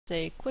just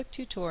a quick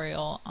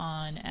tutorial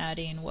on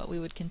adding what we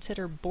would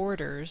consider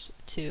borders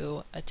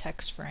to a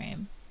text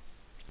frame.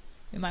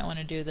 We might want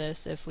to do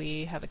this if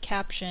we have a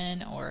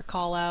caption or a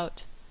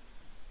callout.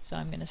 So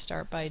I'm going to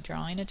start by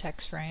drawing a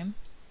text frame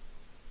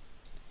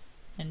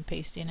and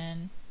pasting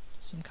in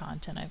some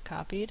content I've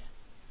copied.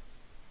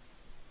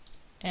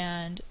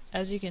 And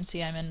as you can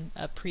see, I'm in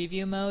a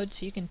preview mode,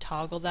 so you can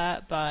toggle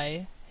that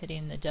by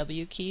hitting the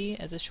W key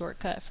as a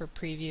shortcut for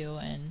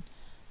preview and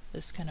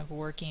this kind of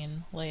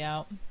working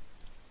layout.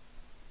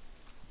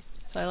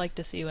 So I like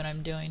to see what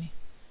I'm doing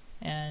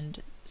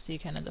and see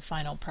kind of the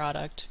final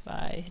product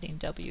by hitting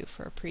W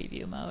for a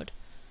preview mode.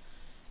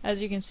 As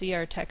you can see,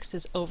 our text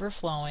is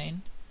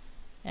overflowing,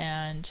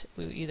 and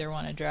we either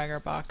want to drag our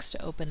box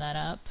to open that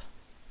up,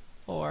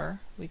 or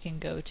we can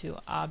go to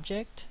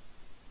Object,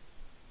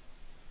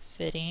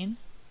 Fitting,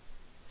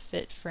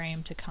 Fit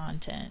Frame to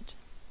Content,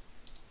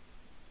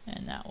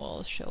 and that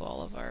will show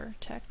all of our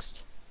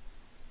text.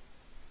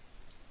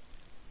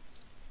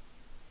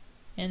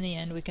 In the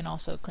end, we can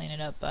also clean it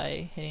up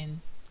by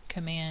hitting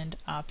Command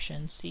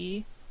Option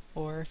C,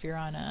 or if you're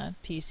on a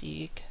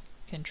PC,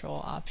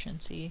 Control Option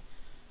C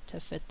to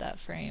fit that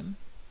frame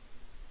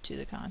to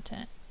the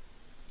content.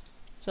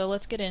 So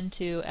let's get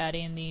into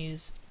adding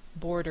these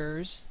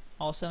borders,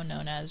 also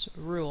known as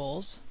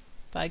rules,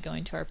 by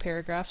going to our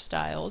paragraph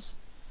styles.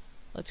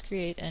 Let's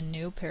create a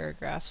new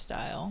paragraph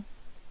style,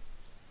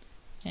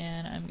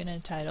 and I'm going to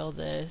title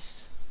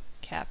this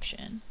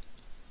Caption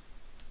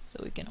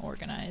so we can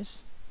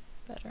organize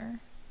better.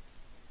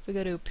 If we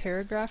go to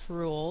Paragraph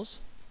Rules,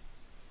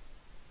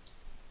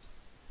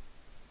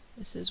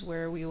 this is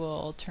where we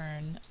will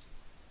turn,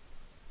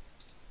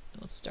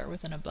 let's start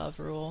with an above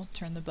rule,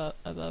 turn the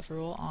above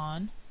rule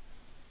on,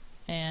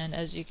 and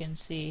as you can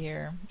see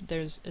here,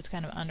 it's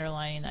kind of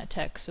underlining that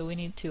text, so we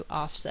need to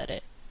offset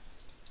it.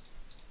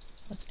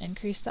 Let's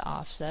increase the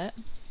offset,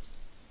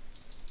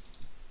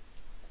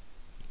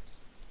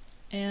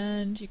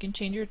 and you can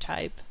change your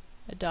type.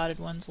 A dotted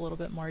one's a little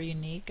bit more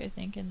unique, I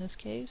think, in this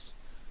case.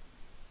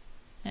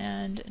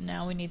 And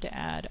now we need to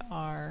add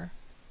our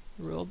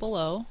rule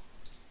below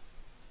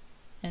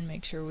and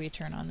make sure we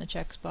turn on the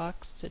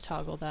checkbox to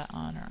toggle that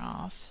on or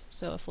off,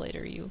 so if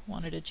later you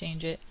wanted to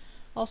change it.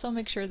 Also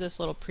make sure this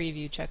little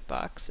preview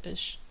checkbox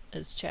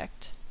is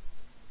checked,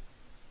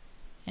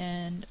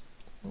 and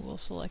we'll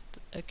select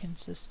a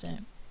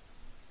consistent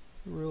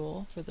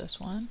rule for this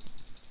one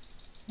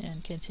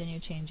and continue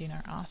changing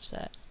our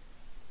offset.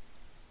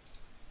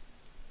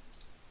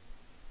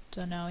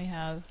 So now we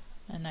have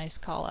a nice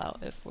call out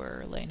if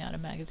we're laying out a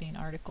magazine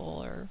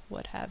article or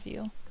what have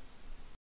you.